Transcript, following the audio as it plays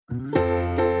I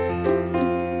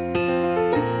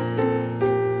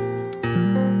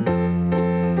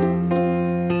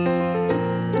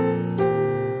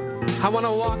want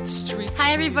to walk the streets.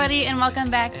 Hi, everybody, and welcome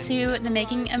back to the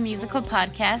Making a Musical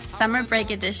podcast, Summer Break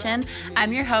Edition.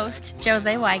 I'm your host,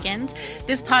 Jose Wigand.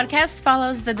 This podcast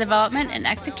follows the development and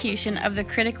execution of the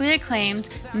critically acclaimed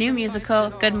new musical,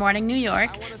 Good Morning, New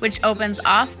York, which opens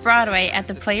off-Broadway at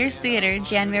the Players Theater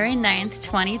January 9th,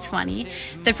 2020.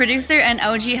 The producer and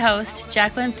OG host,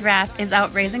 Jacqueline Thrapp, is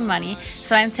out raising money,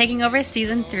 so I'm taking over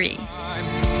Season 3.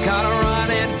 Gotta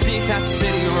run and beat that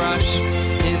city rush.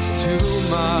 It's too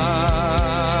much.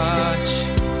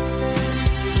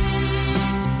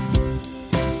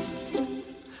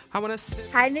 I want to sit.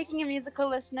 Hi, Making a Musical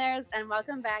listeners, and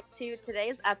welcome back to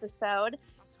today's episode.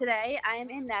 Today, I am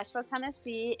in Nashville,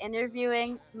 Tennessee,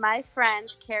 interviewing my friend,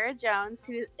 Kara Jones,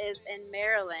 who is in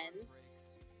Maryland.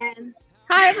 And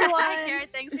hi, everyone. Hi, Kara.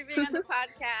 Thanks for being on the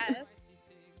podcast.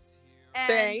 And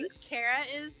Thanks. Kara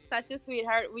is such a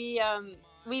sweetheart. We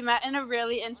met in a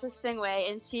really interesting way,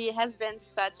 and she has been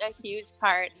such a huge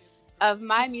part of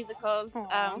my musical's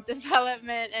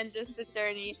development and just the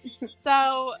journey.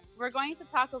 So we're going to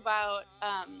talk about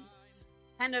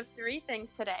kind of three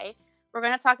things today. We're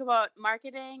going to talk about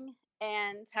marketing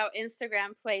and how Instagram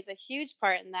plays a huge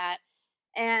part in that.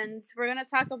 And we're going to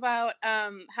talk about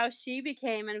how she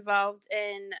became involved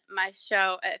in my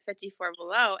show at 54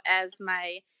 Below as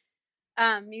my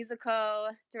musical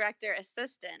director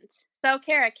assistant. So,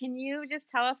 Kara, can you just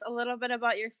tell us a little bit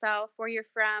about yourself, where you're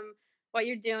from, what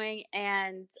you're doing,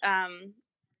 and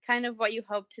kind of what you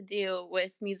hope to do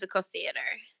with musical theater?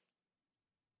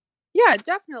 Yeah,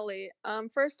 definitely.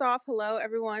 First off, hello,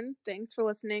 everyone. Thanks for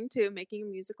listening to Making a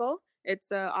Musical.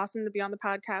 It's awesome to be on the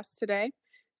podcast today.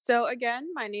 So again,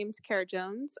 my name's Kara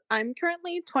Jones. I'm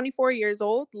currently 24 years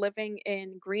old, living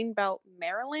in Greenbelt,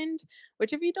 Maryland,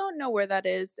 which if you don't know where that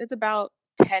is, it's about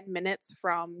 10 minutes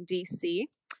from DC.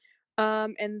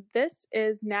 And this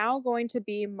is now going to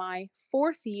be my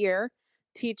fourth year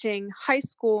teaching high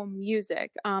school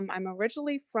music. I'm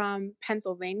originally from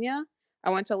Pennsylvania. I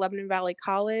went to Lebanon Valley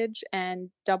College and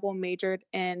double majored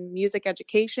in music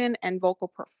education and vocal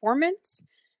performance.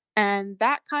 And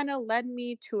that kind of led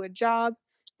me to a job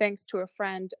thanks to a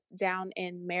friend down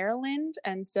in Maryland.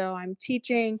 And so I'm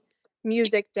teaching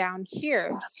music down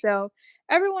here. So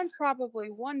everyone's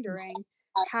probably wondering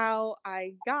how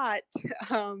I got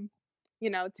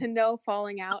to know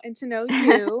Falling Out and to know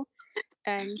you.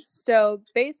 And so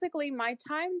basically my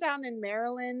time down in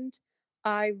Maryland,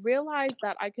 I realized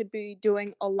that I could be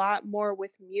doing a lot more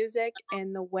with music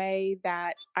in the way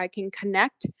that I can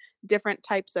connect different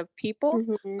types of people.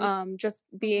 Just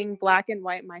being Black and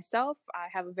white myself, I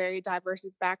have a very diverse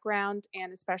background,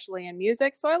 and especially in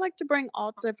music. So I like to bring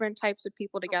all different types of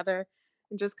people together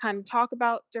and just kind of talk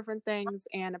about different things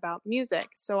and about music.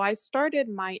 So I started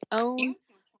my own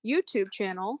YouTube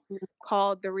channel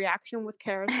called The Reaction with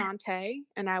Kara Shante,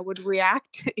 and I would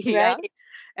react,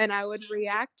 and I would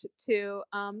react to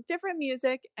different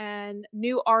music and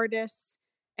new artists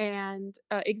and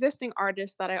existing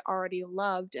artists that I already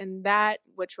loved, and that,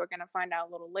 which we're going to find out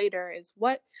a little later, is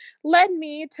what led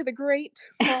me to the great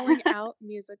Falling Out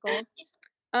musical.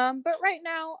 But right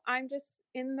now, I'm just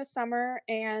in the summer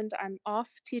and I'm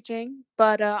off teaching,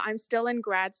 but I'm still in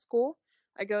grad school.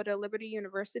 I go to Liberty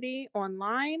University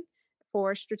online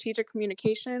for strategic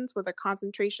communications with a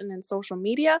concentration in social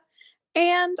media.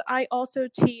 And I also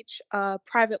teach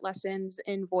private lessons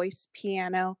in voice,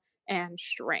 piano, and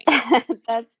strings.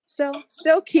 That's so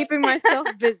still keeping myself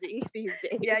busy these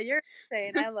days. Yeah, you're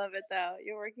insane. I love it though.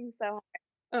 You're working so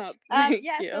Oh, hard. thank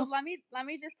you. So let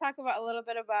me just talk about a little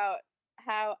bit about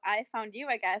how I found you,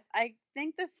 I guess. I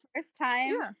think the first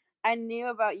time I knew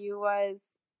about you was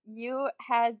you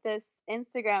had this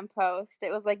Instagram post.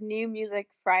 It was like New Music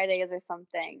Fridays or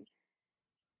something.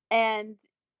 And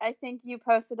I think you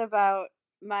posted about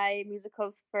my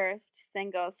musical's first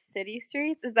single, City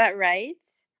Streets. Is that right?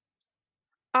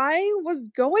 I was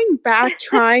going back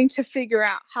trying to figure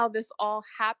out how this all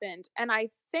happened. And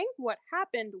I think what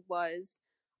happened was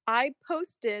I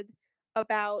posted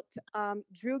about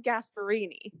Drew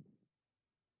Gasparini.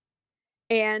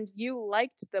 And you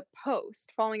liked the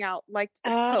post. Falling Out liked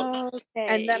the post. Okay.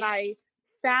 And then I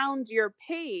found your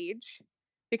page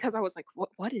because I was like,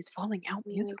 what is Falling Out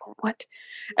musical? What?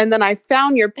 And then I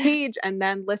found your page and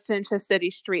then listened to City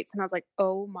Streets. And I was like,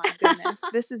 oh my goodness,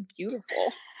 this is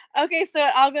beautiful. Okay, so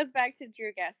it all goes back to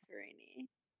Drew Gasparini.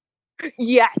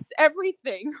 Yes,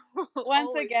 everything.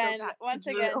 Once again,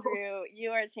 Drew,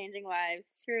 you are changing lives.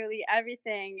 Truly,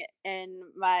 everything in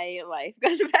my life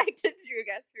goes back to Drew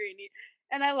Gasparini,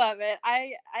 and I love it.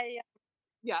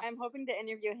 Yes. I'm hoping to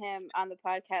interview him on the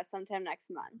podcast sometime next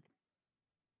month.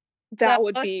 That So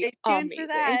would be stay tuned for amazing.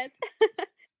 that.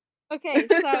 Okay,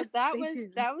 so that Stay was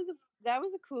tuned.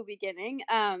 a cool beginning.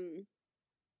 I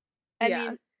Yeah.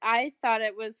 mean, I thought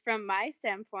it was from my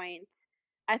standpoint,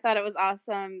 I thought it was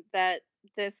awesome that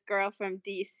this girl from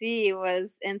DC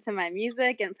was into my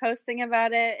music and posting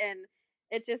about it, and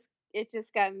it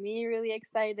just got me really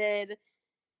excited.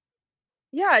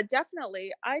 Yeah,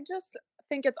 definitely. I just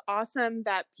think it's awesome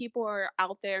that people are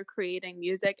out there creating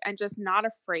music and just not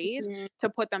afraid Mhm. to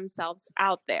put themselves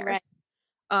out there. Right.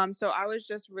 So I was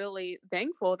just really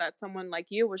thankful that someone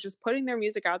like you was just putting their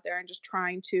music out there and just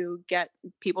trying to get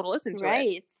people to listen to it.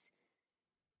 Right.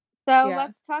 So Yeah.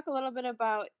 let's talk a little bit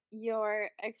about your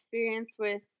experience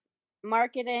with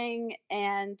marketing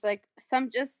and like some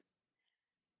just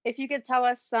if you could tell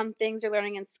us some things you're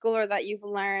learning in school or that you've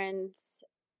learned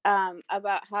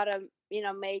about how to,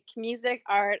 make music,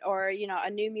 art, or, a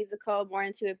new musical more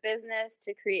into a business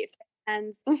to create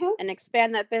fans Hmm. and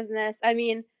expand that business. I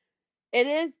mean, it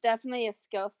is definitely a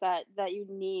skill set that you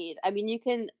need. I mean, you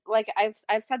can like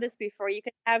I've said this before, you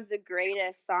can have the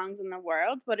greatest songs in the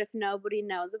world, but if nobody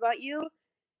knows about you,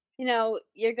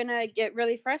 you're gonna get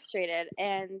really frustrated.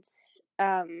 And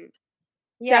um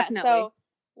yeah, Definitely. so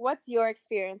what's your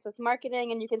experience with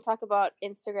marketing? And you can talk about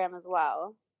Instagram as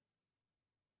well.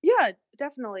 Yeah,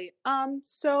 definitely.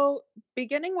 So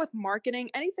beginning with marketing,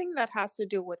 anything that has to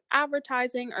do with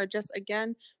advertising or just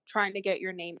again trying to get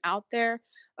your name out there,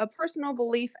 a personal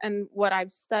belief and what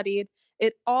I've studied,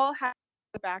 it all has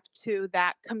to go back to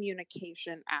that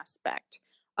communication aspect.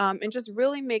 And just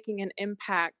really making an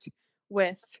impact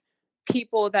with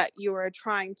people that you are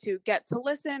trying to get to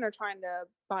listen or trying to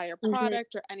buy a Mhm.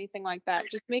 product or anything like that.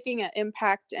 Just making an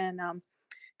impact and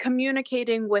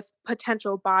communicating with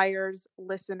potential buyers,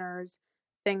 listeners,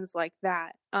 things like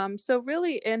that. So,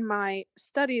 really, in my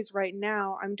studies right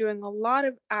now, I'm doing a lot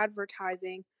of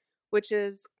advertising, which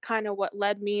is kind of what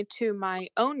led me to my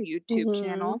own YouTube Mhm.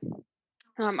 channel.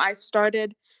 I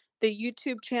started the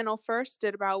YouTube channel first,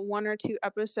 did about 1 or 2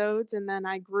 episodes, and then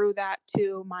I grew that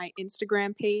to my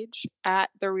Instagram page at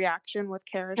The Reaction with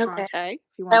Kara Okay. Shante. If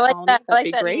you I want to like follow me, that. I that'd like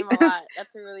be that great. name a lot.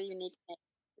 That's a really unique name.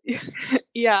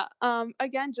 Yeah.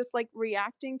 Again, just like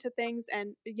reacting to things.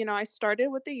 And, I started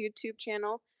with the YouTube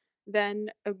channel, then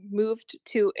moved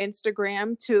to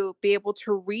Instagram to be able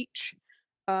to reach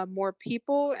more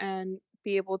people and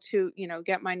be able to,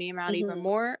 get my name out even Mhm.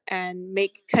 more and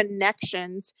make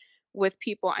connections with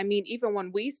people. I mean, even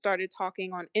when we started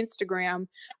talking on Instagram,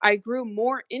 I grew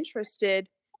more interested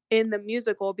in the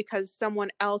musical because someone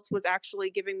else was actually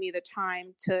giving me the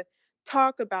time to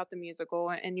talk about the musical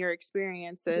and your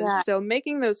experiences. Yeah. So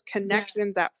making those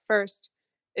connections at first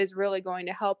is really going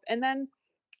to help. And then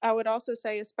I would also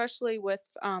say, especially with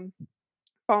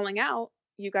Falling Out,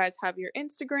 you guys have your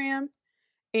Instagram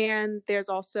and there's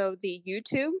also the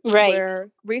YouTube Right.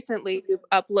 where recently you've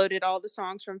uploaded all the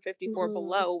songs from 54 Mhm.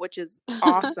 Below, which is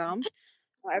awesome.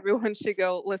 Everyone should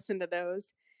go listen to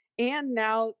those. And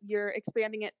now you're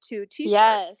expanding it to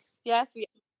Yes. t-shirts. Yes, we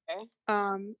are.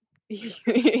 Um,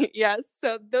 yes.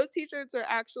 So those t-shirts are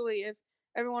actually, if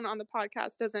everyone on the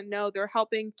podcast doesn't know, they're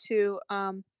helping to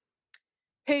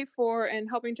pay for and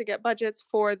helping to get budgets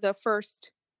for the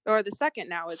first or the second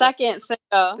now, is it? Second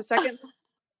single. The second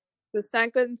the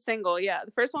second single. Yeah.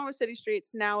 The first one was City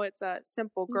Streets. Now it's a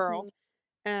Simple Girl. Mhm.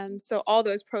 And so all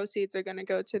those proceeds are going to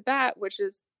go to that, which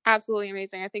is absolutely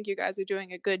amazing. I think you guys are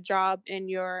doing a good job in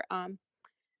your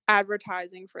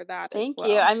advertising for that as Thank you.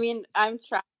 well. I mean, I'm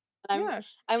trying. I'm Yeah.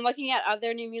 I'm looking at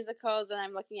other new musicals and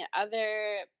I'm looking at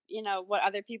other, what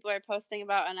other people are posting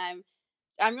about, and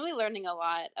I'm really learning a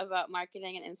lot about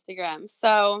marketing and Instagram.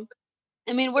 So,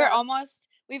 I mean, Yeah.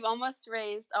 we've almost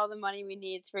raised all the money we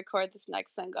need to record this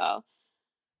next single.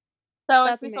 So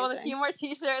if That's we sold a amazing. few more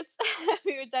t-shirts,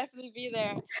 we would definitely be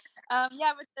there.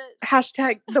 Yeah, but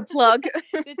Hashtag the plug.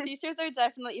 the t-shirts are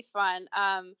definitely fun.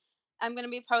 I'm gonna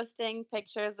be posting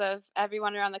pictures of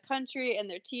everyone around the country in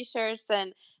their t-shirts,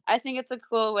 and I think it's a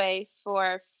cool way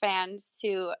for fans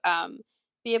to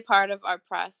be a part of our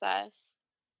process.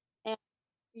 And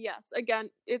Yes,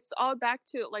 again, it's all back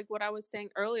to like what I was saying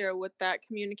earlier with that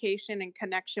communication and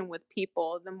connection with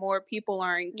people. The more people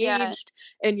are yeah, engaged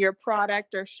in your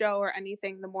product or show or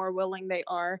anything, the more willing they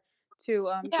are to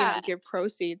yeah, give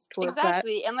proceeds towards that.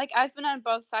 exactly. And like I've been on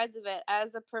both sides of it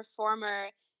as a performer.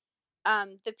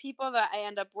 The people that I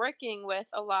end up working with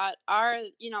a lot are,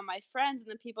 my friends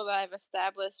and the people that I've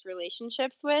established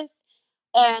relationships with.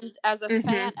 And as a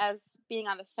fan, Mhm. as being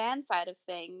on the fan side of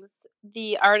things,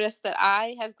 the artists that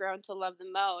I have grown to love the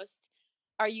most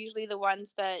are usually the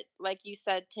ones that, like you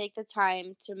said, take the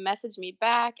time to message me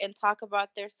back and talk about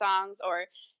their songs or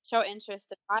show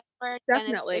interest in my work, and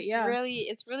Definitely, yeah.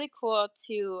 it's really cool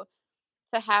to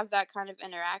have that kind of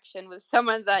interaction with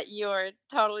someone that you're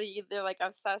totally either, like,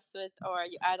 obsessed with or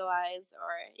you idolize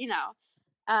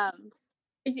or, um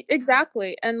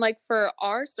Exactly, and, like, for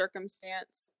our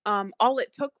circumstance, all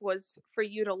it took was for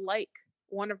you to like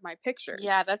one of my pictures,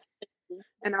 yeah, that's crazy.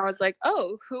 and I was like,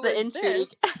 "Oh, who The is intrigue.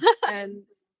 this?" And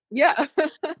yeah,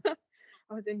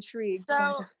 I was intrigued by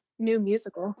So, the new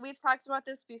musical. we've talked about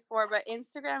this before, but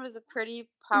Instagram is a pretty Mhm.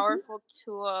 powerful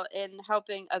tool in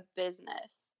helping a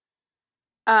business.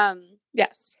 Um,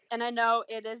 Yes. and I know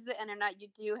it is the internet. You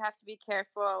do have to be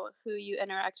careful who you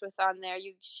interact with on there.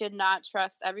 You should not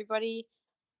trust everybody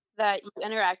that you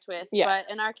interact with. But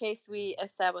Yes. in our case, we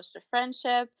established a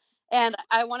friendship. And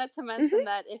I wanted to mention Mhm.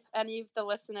 that if any of the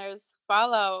listeners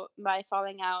follow my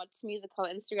Falling Out musical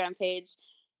Instagram page,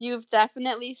 you've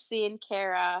definitely seen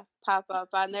Kara pop up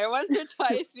on there once or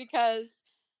twice because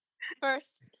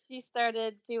first she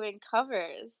started doing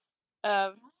covers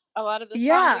of a lot of the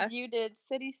songs. Like Yeah. you did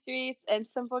City Streets and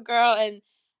Simple Girl, and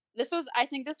I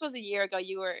think this was a year ago.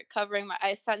 You were covering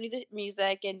I sent you the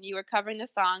music and you were covering the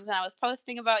songs, and I was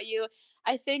posting about you.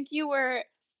 I think you were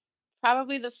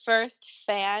probably the first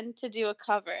fan to do a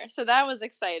cover, so that was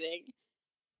exciting.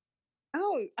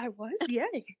 Oh, I was?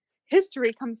 Yay.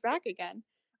 History comes back again.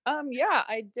 Yeah,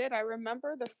 I did. I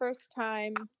remember the first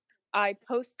time I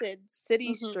posted City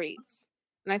Mhm. Streets,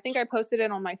 and I think I posted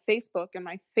it on my Facebook, and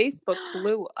my Facebook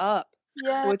blew up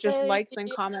with just Yay. likes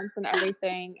and comments and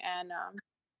everything, and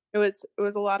it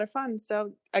was a lot of fun.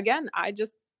 So again, I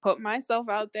just put myself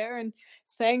out there and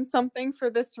sang something for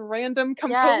this random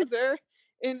Yes. composer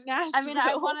in I mean, I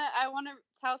Nashville. wanna I wanna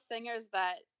tell singers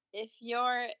that if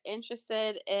you're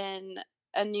interested in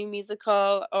a new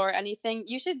musical or anything,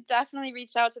 you should definitely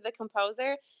reach out to the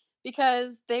composer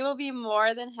because they will be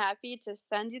more than happy to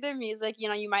send you their music.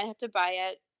 You might have to buy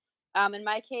it. In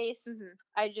my case, Mhm.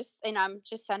 I'm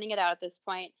just sending it out at this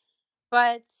point.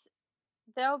 But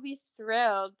they'll be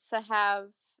thrilled to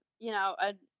have,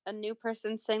 a new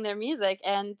person sing their music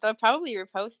and they'll probably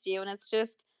repost you and it's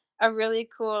a really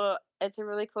cool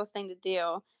thing to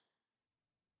do.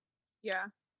 Yeah.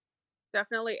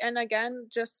 Definitely. And again,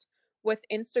 just with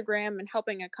Instagram and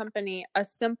helping a company, a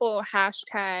simple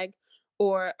hashtag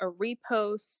or a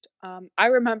repost. I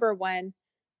remember when,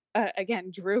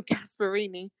 again, Drew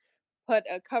Gasparini put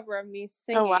a cover of me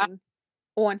Oh wow. singing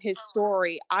on his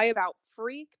story. I about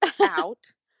freaked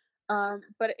out.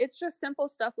 But it's just simple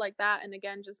stuff like that. And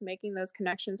again, just making those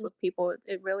connections with people,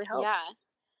 it really Yeah. helps.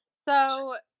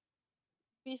 So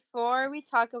before we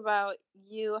talk about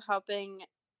you helping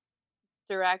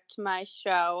direct my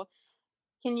show,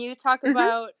 can you talk Hmm.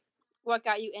 about what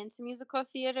got you into musical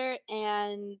theater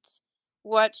and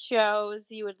what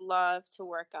shows you would love to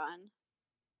work on?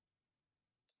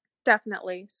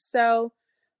 Definitely. So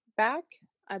back,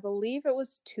 I believe it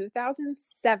was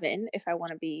 2007, if I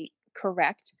want to be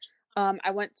correct.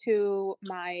 I went to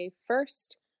my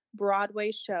first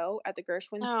Broadway show at the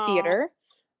Gershwin Oh. Theater,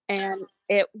 and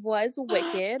it was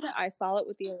Wicked. I saw it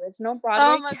with the original Oh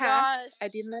Broadway my gosh. cast,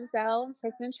 Idina Menzel and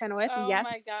Kristen Chenoweth. Oh my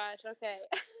Yes. gosh. Okay.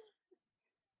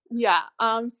 Yeah.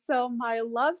 So my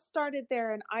love started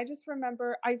there, and I just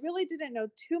remember I really didn't know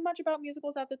too much about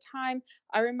musicals at the time.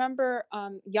 I remember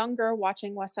younger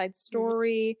watching West Side Mhm.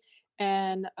 Story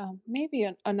and maybe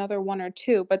another one or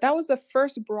two, but that was the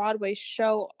first Broadway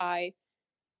show I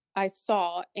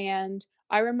saw, and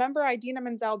I remember Idina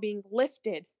Menzel being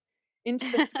lifted into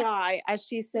the sky as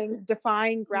she sings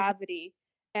 "Defying Mhm. Gravity."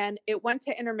 And it went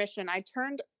to intermission. I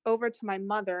turned over to my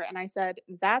mother and I said,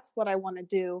 "That's what I want to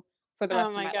do for the Oh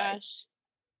rest of my my life." gosh.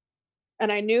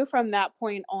 And I knew from that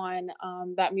point on,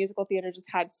 that musical theater just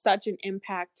had such an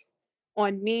impact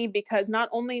on me because not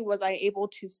only was I able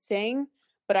to sing,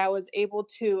 but I was able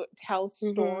to tell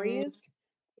Mhm. stories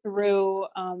through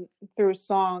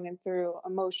song and through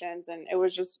emotions, and it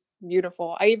was just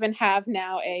beautiful. I even have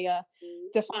now a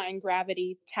defying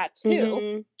gravity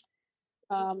tattoo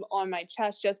Mhm. on my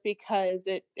chest just because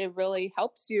it really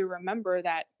helps you remember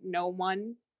that no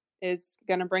one is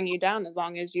going to bring you down as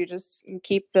long as you just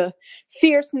keep the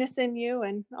fierceness in you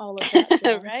and all of that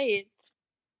jazz. Right.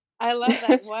 I love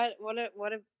that.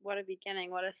 What a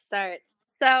beginning. What a start.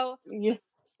 So, Yes,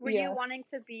 were you yes. wanting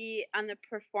to be on the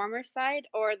performer side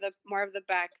or the more of the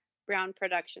background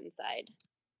production side?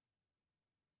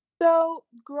 So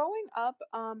growing up,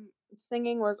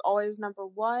 singing was always number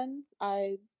one.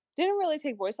 I didn't really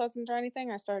take voice lessons or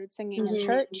anything. I started singing in Mhm.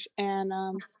 church, and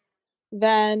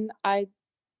then I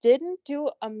didn't do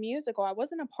a musical. I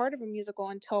wasn't a part of a musical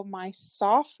until my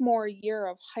sophomore year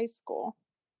of high school,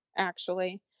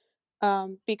 actually,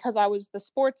 because I was the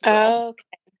sports girl.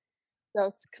 Okay. So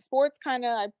sports kind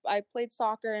of, I played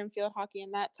soccer and field hockey,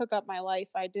 and that took up my life.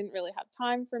 I didn't really have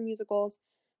time for musicals.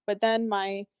 But then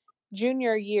my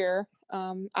junior year,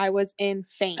 I was in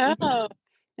Fame. Oh,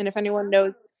 And if anyone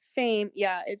knows Fame,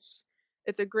 yeah, it's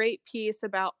a great piece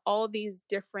about all these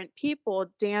different people,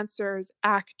 dancers,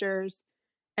 actors,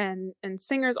 and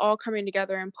singers all coming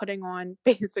together and putting on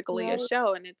basically a right.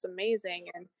 show, and it's amazing.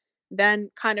 And then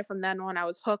kind of from then on I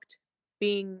was hooked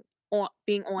being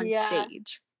on Yeah.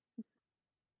 stage.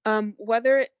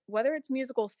 Whether it's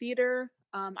musical theater,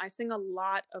 I sing a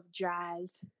lot of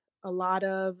jazz, a lot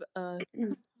of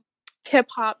hip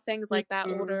hop, things like that,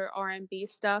 Mhm. older R&B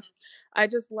stuff. I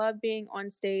just love being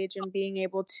on stage and being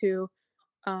able to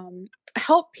um,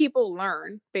 help people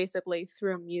learn basically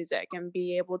through music and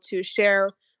be able to share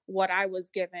what I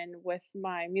was given with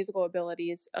my musical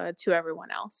abilities to everyone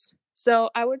else.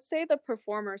 So I would say the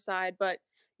performer side, but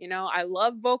I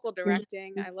love vocal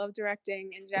directing. Mhm. I love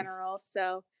directing in general.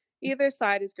 So either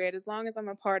side is great as long as I'm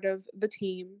a part of the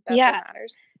team. That's what Yeah.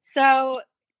 matters. So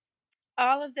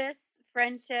all of this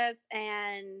friendship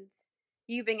and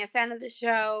you being a fan of the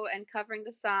show and covering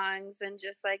the songs and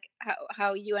just like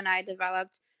how you and I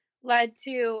developed led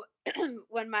to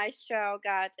when my show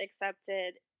got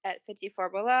accepted at 54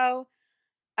 Below.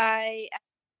 I asked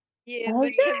Oh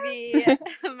you to be yes.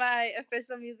 my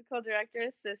official musical director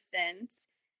assistant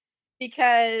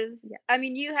because Yeah. I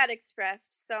mean you had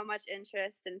expressed so much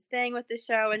interest in staying with the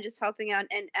show and just helping out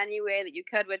in any way that you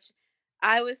could, which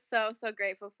I was so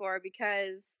grateful for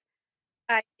because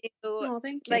I knew Oh,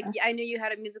 thank you. like I knew you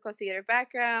had a musical theater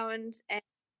background and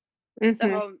the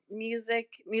Hmm. whole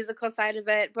musical side of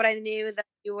it, but I knew that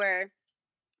you were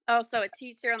also a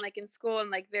teacher and like in school and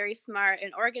like very smart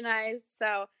and organized.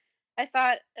 So I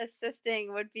thought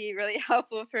assisting would be really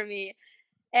helpful for me.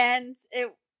 And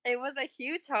it was a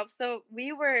huge help. So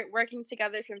we were working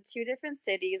together from two different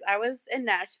cities. I was in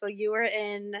Nashville.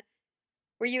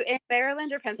 Were you in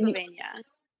Maryland or Pennsylvania?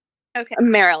 Okay.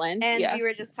 Maryland, And yeah. we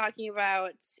were just talking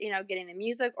about, getting the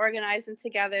music organized and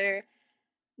together,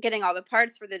 getting all the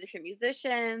parts for the different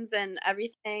musicians and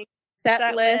everything, Set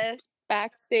set list. lists,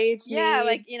 backstage Yeah,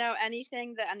 like, needs.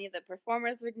 anything that any of the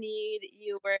performers would need,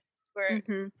 you were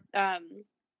Mhm. um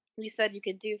you said you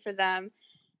could do for them.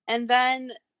 And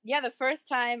then yeah, the first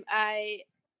time I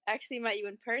actually met you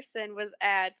in person was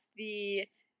at the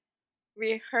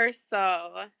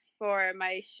rehearsal for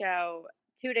my show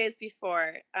 2 days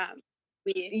before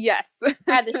we Yes.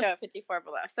 had the show at 54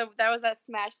 Below. So that was at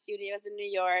Smash Studios in New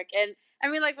York. And I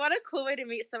mean, like, what a cool way to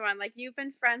meet someone. Like, you've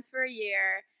been friends for a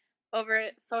year over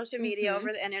social media, Mhm.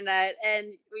 over the internet,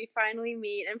 and we finally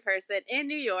meet in person in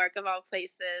New York, of all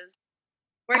places.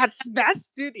 We're At Smash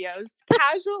Studios,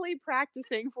 casually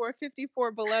practicing for a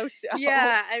 54 Below show.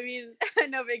 Yeah, I mean,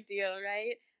 no big deal,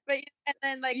 right? But and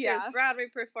then like there's Yeah. Broadway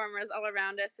performers all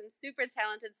around us and super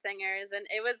talented singers, and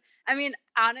it was, I mean,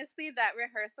 honestly, that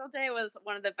rehearsal day was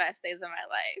one of the best days of my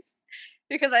life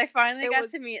because I finally It got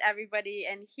was to meet everybody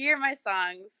and hear my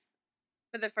songs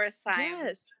for the first time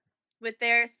yes. with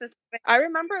their specific. I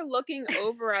remember looking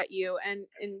over at you, and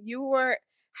you were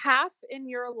half in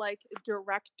your, like,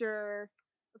 director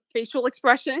facial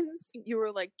expressions. You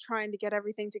were, like, trying to get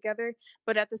everything together,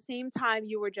 but at the same time,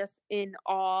 you were just in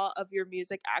awe of your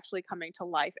music actually coming to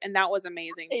life, and that was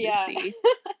amazing to Yeah, see.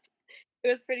 it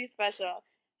was pretty special.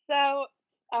 So,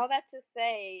 all that to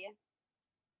say,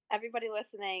 everybody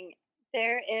listening,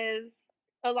 there is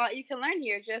a lot you can learn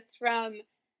here just from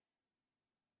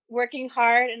working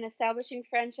hard and establishing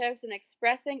friendships and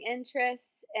expressing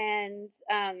interest and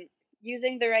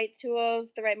using the right tools,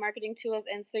 the right marketing tools,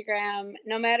 Instagram,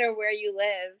 no matter where you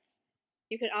live,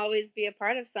 you can always be a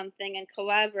part of something and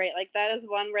collaborate. Like that is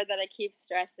one word that I keep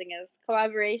stressing is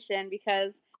collaboration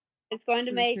because it's going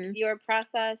to make Mhm. your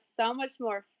process so much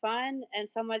more fun and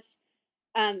so much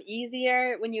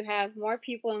easier when you have more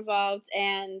people involved.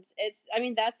 And it's, I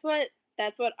mean, that's what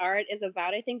art is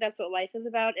about. I think that's what life is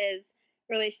about is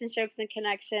relationships and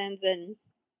connections and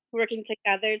working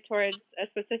together towards a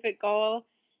specific goal.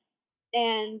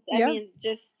 And I Yeah. mean,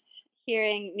 just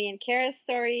hearing me and Kara's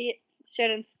story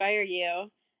should inspire you,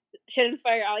 should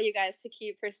inspire all you guys to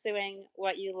keep pursuing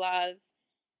what you love.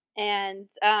 And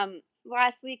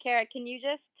lastly, Kara, can you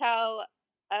just tell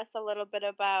us a little bit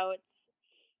about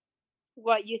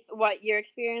what your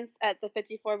experience at the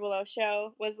 54 Below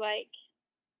show was like?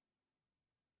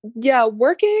 Yeah,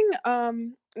 working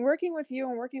with you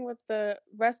and working with the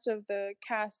rest of the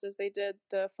cast as they did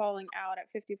the Falling Out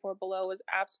at 54 Below was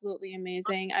absolutely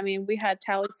amazing. I mean, we had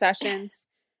tally sessions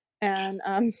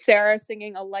And Sarah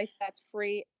singing A Life That's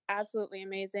Free, absolutely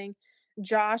amazing.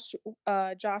 Josh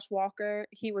Walker,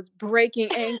 he was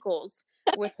breaking ankles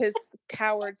with his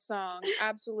Coward song,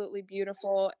 absolutely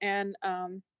beautiful. And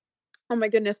oh my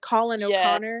goodness, Colin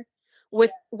O'Connor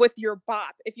with Your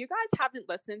Bop. If you guys haven't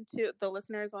listened to, the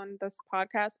listeners on this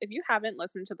podcast, if you haven't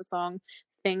listened to the song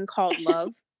Thing Called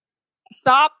Love,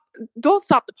 don't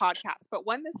stop the podcast, but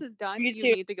when this is done, you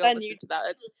need to go listen to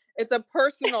that. It's a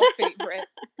personal favorite.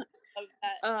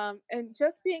 And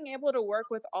just being able to work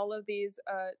with all of these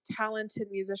talented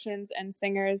musicians and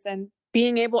singers, and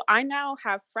being able, I now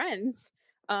have friends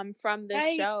from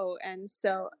this show. And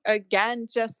so again,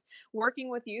 just working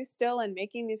with you still and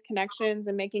making these connections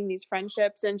and making these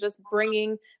friendships and just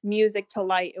bringing music to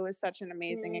light. It was such an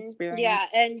amazing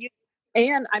experience.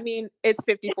 And I mean, it's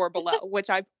 54 Below, which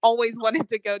I've always wanted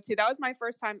to go to. That was my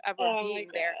first time ever being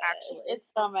there, actually. It's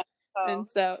so much fun. And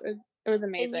so it was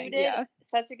amazing. And you did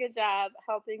such a good job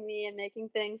helping me and making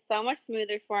things so much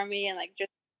smoother for me, and like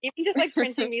just like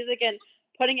printing music and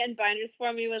putting it in binders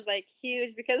for me was like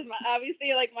huge, because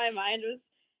obviously like my mind was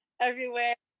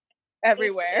everywhere.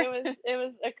 It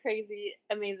was a crazy,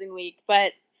 amazing week,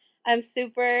 but I'm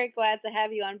super glad to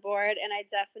have you on board, and I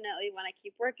definitely want to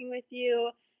keep working with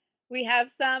you. We have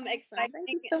some exciting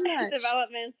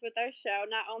developments with our show,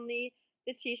 not only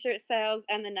the t-shirt sales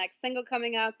and the next single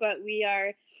coming up, but we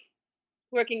are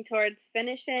working towards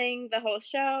finishing the whole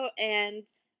show and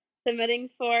submitting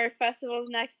for festivals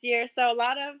next year. So a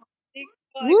lot of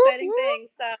exciting things.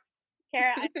 So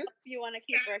Kara, I hope you want to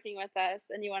keep working with us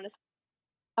and you want to.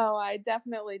 Oh, I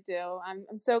definitely do. I'm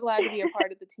so glad to be a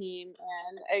part of the team.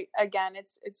 And again,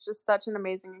 it's just such an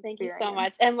amazing experience. Thank you so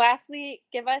much. And lastly,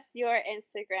 give us your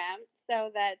Instagram so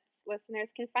that listeners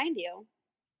can find you.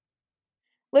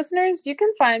 Listeners, you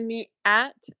can find me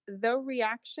at The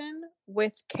Reaction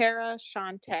with Kara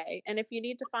Shante. And if you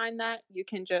need to find that, you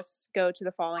can just go to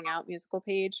the Falling Out musical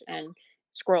page and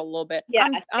scroll a little bit. Yeah,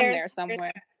 I'm there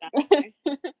somewhere.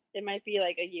 It might be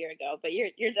like a year ago, but you're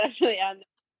definitely on there.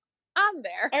 I'm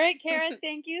there. All right, Kara,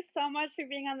 thank you so much for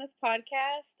being on this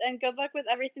podcast, and good luck with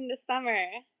everything this summer.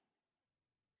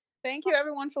 Thank you,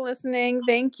 everyone, for listening.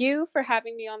 Thank you for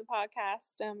having me on the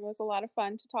podcast. It was a lot of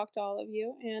fun to talk to all of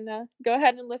you, and go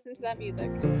ahead and listen to that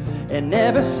music. And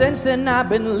ever since then, I've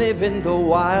been living the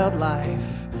wild life,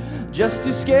 just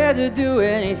too scared to do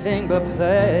anything but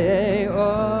play.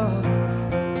 Oh.